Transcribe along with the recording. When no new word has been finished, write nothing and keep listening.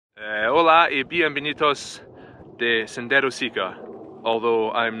Hola y bienvenidos de Sendero Seeker.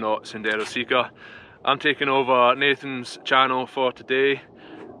 Although I'm not Sendero Seeker, I'm taking over Nathan's channel for today.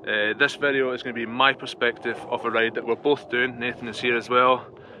 This video is going to be my perspective of a ride that we're both doing. Nathan is here as well,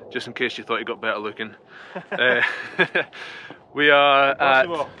 just in case you thought he got better looking. We are at...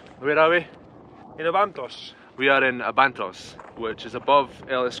 Where are we? In Abantos. We are in Abantos, which is above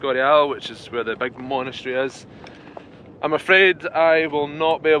El Escorial, which is where the big monastery is. I'm afraid I will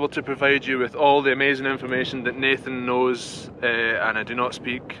not be able to provide you with all the amazing information that Nathan knows, and I do not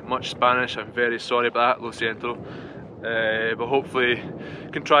speak much Spanish. I'm very sorry about that, lo siento. But hopefully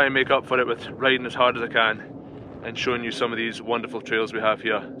can try and make up for it with riding as hard as I can and showing you some of these wonderful trails we have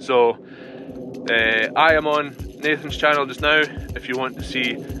here. So I am on Nathan's channel just now. If you want to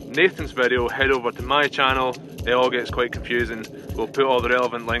see Nathan's video, head over to my channel. It all gets quite confusing. We'll put all the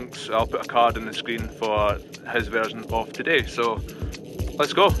relevant links. I'll put a card in the screen for his version of today. So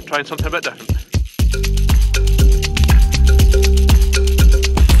let's go, trying something a bit different.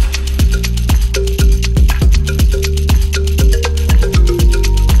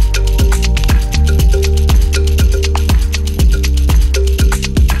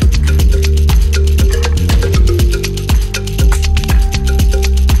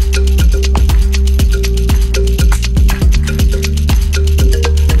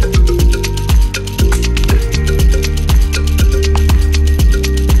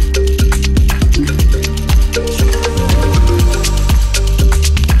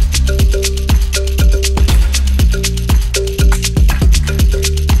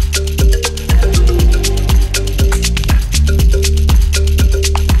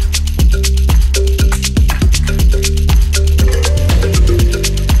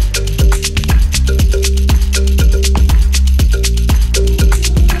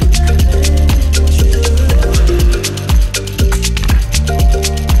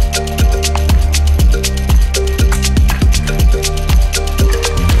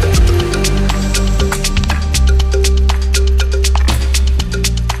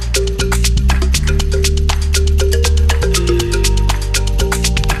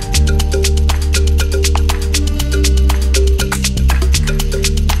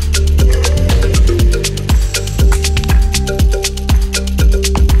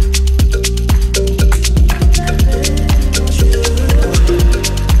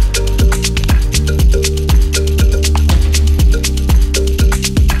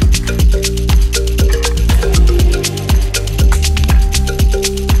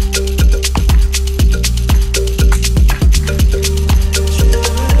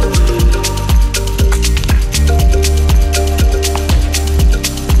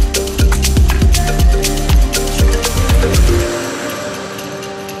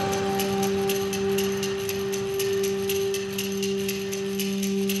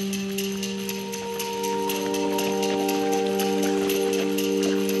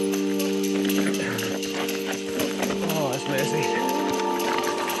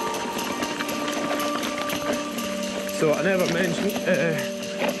 So I never mentioned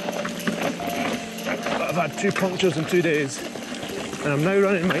I've had 2 punctures in 2 days, and I'm now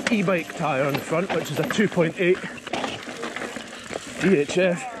running my e-bike tyre on the front, which is a 2.8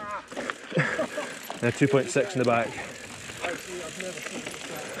 DHF and a 2.6 in the back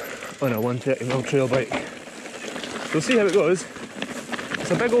on a 130 McTrail bike. We'll see how it goes. It's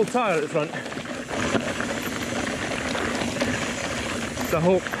a big old tyre at the front, so I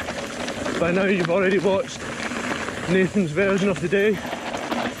hope by now you've already watched Nathan's version of the day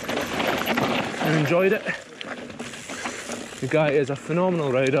and enjoyed it. The guy is a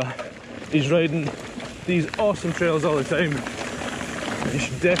phenomenal rider. He's riding these awesome trails all the time. You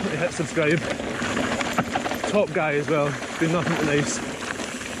should definitely hit subscribe. Top guy as well, been nothing but nice.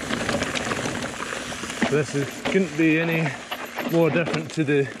 Couldn't be any more different to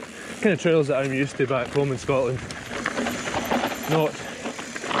the kind of trails that I'm used to back home in Scotland. Not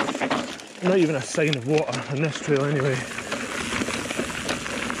even a sign of water on this trail anyway.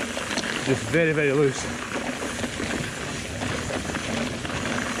 Just very, very loose.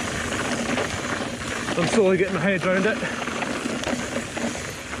 I'm slowly getting my head around it.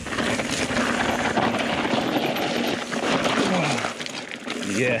 Oh,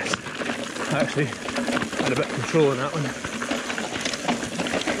 yes, actually had a bit of control on that one.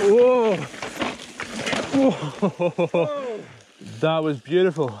 Whoa! Whoa! That was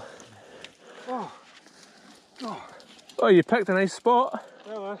beautiful. Oh, you picked a nice spot.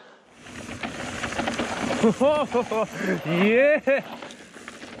 Yeah, yeah!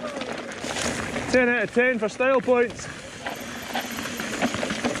 10 out of 10 for style points.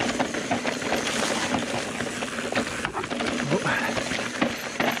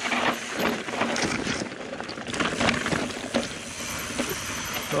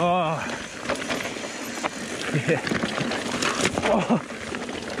 Oh. Yeah. Oh,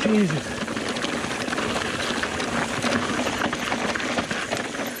 Jesus.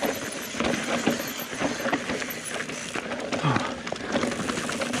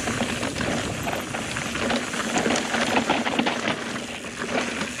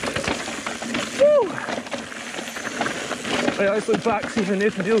 Woo. Right, let's look back, see how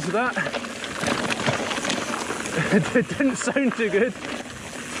Nathan deals with that. It didn't sound too good.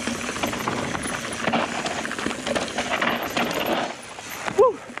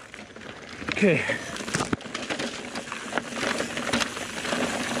 Woo. Okay.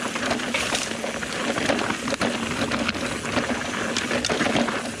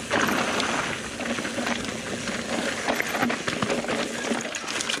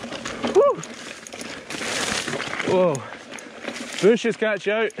 Woo. Whoa. Bushes catch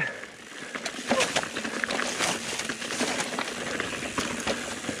you out.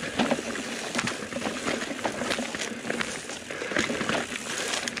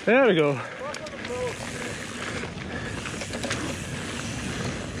 There we go.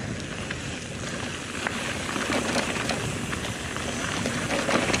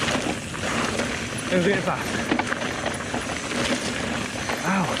 It was getting fast.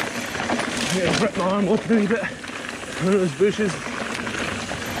 Ow. I'm going to rip my arm open a wee bit. One of those bushes. So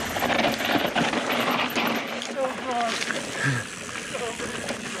hard.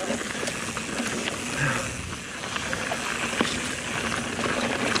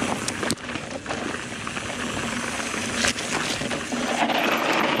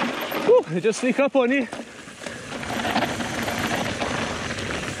 Woo, they just sneak up on you.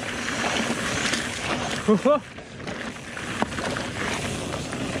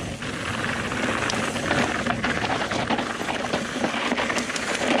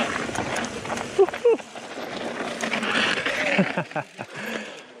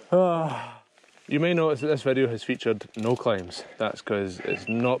 You may notice that this video has featured no climbs. That's because it's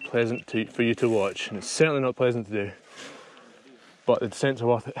not pleasant for you to watch, and it's certainly not pleasant to do. But the descents are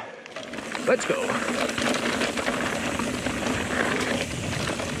worth it. Let's go!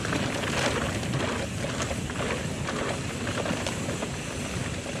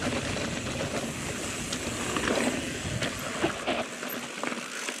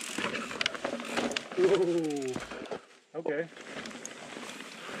 Whoa. Okay.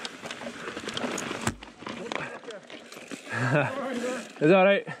 Is that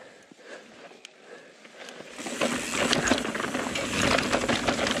right?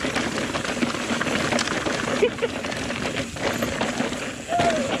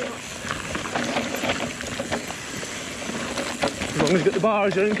 As long as you got the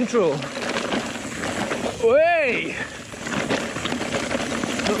bars, you're in control. Way!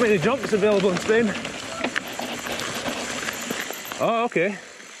 Not many jumps available in Spain. Oh, okay.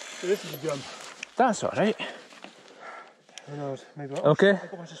 So this is a jump. That's alright. Who knows? Maybe. Okay. I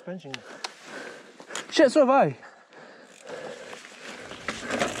got my suspension. Shit, so have I.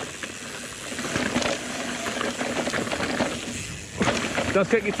 Does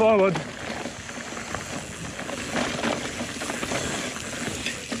kick you forward.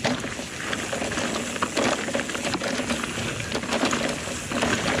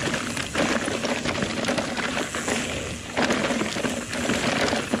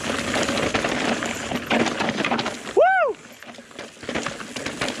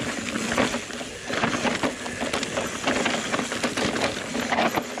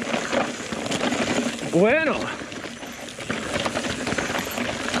 Bueno.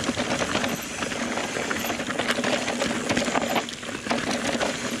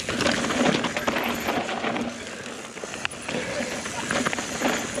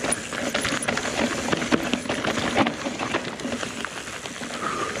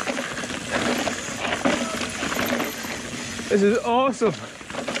 This is awesome.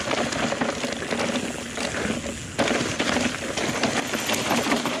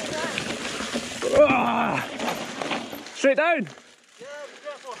 Straight down. Yeah, be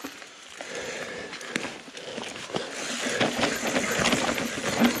careful.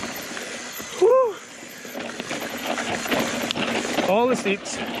 Woo. All the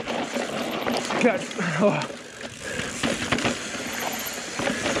seats. Catch. Oh.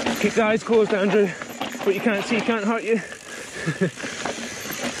 Keep the eyes closed, Andrew. What you can't see can't hurt you.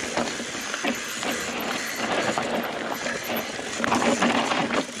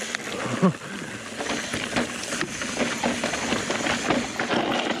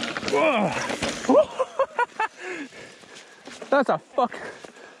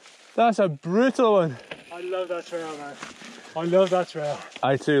 That's a brutal one. I love that trail, man. I love that trail.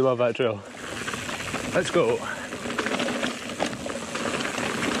 I too love that trail. Let's go.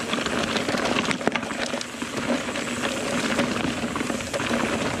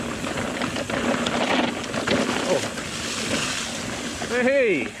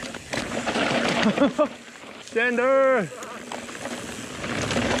 Hey! Sendero!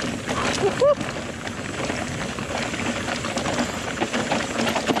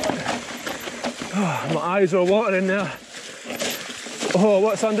 Oh, my eyes are watering there. Oh,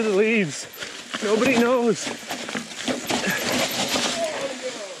 what's under the leaves? Nobody knows.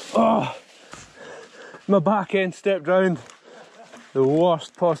 Oh, my back end stepped round the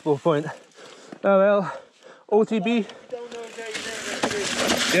worst possible point. Oh well, OTB.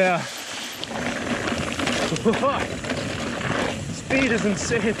 Yeah. Speed is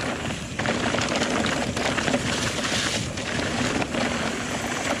insane.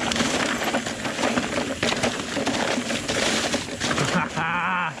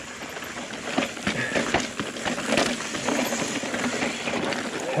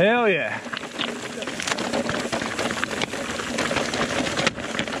 Hell yeah.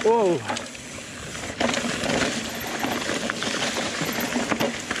 Whoa.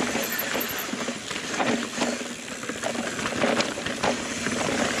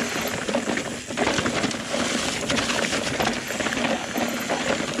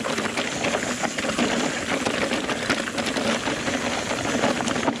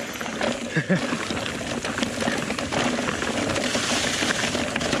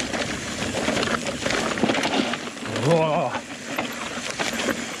 Whoa.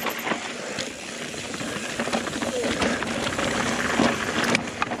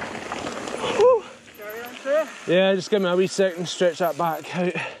 Carry on, sir. Yeah, just give me a wee second, stretch that back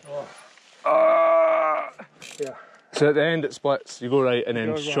out. Yeah. So at the end it splits, you go right, and then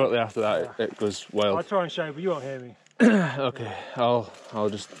Go right. shortly after that it goes wild. I'll try and show, but you won't hear me. Okay, I'll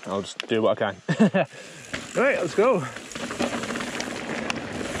just do what I can. Right, let's go.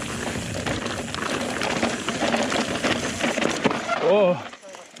 Oh,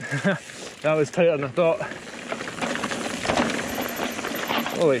 that was tighter than I thought.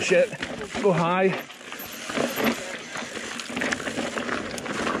 Holy shit, go high.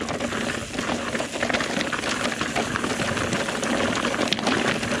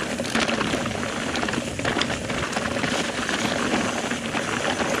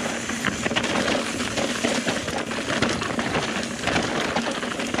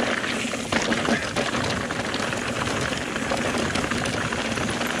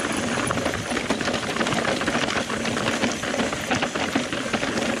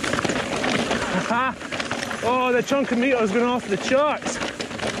 Oh, the chunk of meat was going off the charts.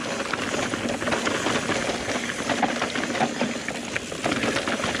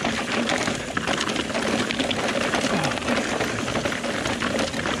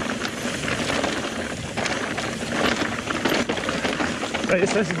 Right,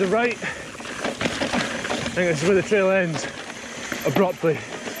 so this is the right. I think this is where the trail ends, abruptly.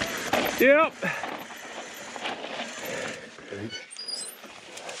 Yep.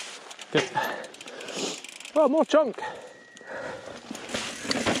 Good. Oh, more chunk.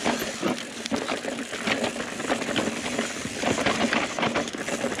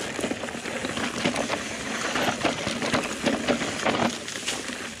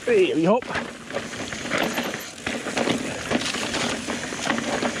 There we hop.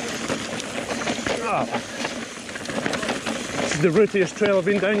 Oh. This is the rootiest trail I've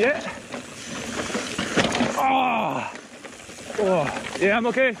been down yet. Oh, oh. Yeah, I'm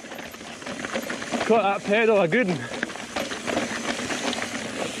okay. Caught that pedal a good one.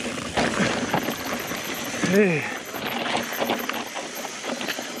 Hey.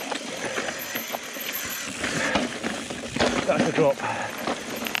 That's a drop.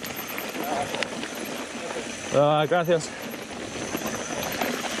 Gracias.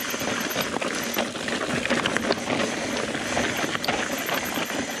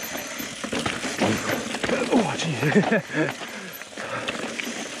 Oh, gee.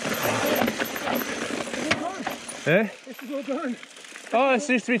 Eh? This is all done. Oh, this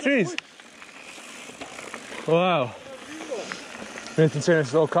used to be trees. Wow. Nathan's saying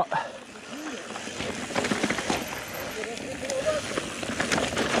it's all cut.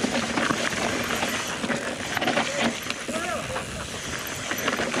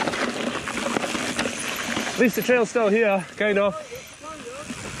 At least the trail's still here, kind of.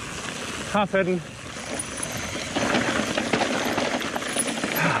 Half hidden.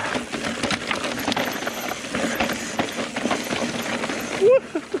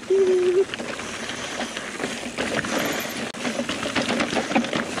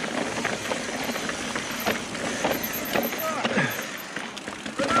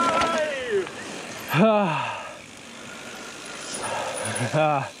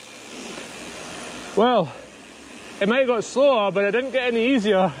 Well, it might have got slower, but it didn't get any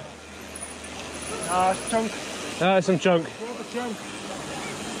easier. It's chunk. That's some chunk. What the jump.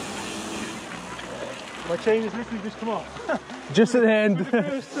 My chain has literally just come off. Just at the end. For the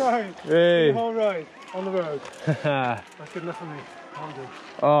first time. Hey. The whole ride on the road. That's good enough for me. I'm good.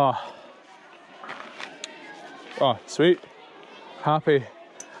 Oh. Oh, sweet. Happy.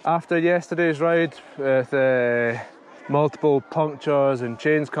 After yesterday's ride with multiple punctures and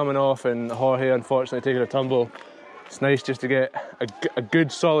chains coming off and Jorge unfortunately taking a tumble, it's nice just to get a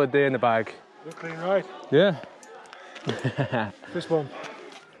good solid day in the bag. Good clean ride. Yeah. This one.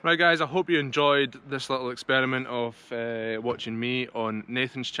 Right guys, I hope you enjoyed this little experiment of watching me on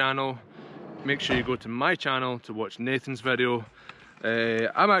Nathan's channel. Make sure you go to my channel to watch Nathan's video.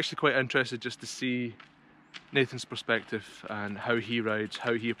 I'm actually quite interested just to see Nathan's perspective and how he rides,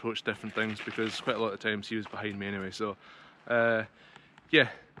 how he approached different things, because quite a lot of times he was behind me anyway. So yeah,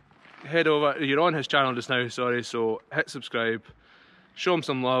 head over, you're on his channel just now, sorry, so hit subscribe, show him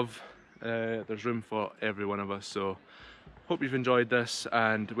some love. There's room for every one of us, so hope you've enjoyed this,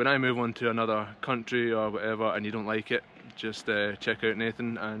 and when I move on to another country or whatever and you don't like it, just check out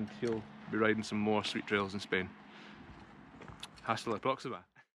Nathan and he'll be riding some more sweet trails in Spain. Hasta la próxima.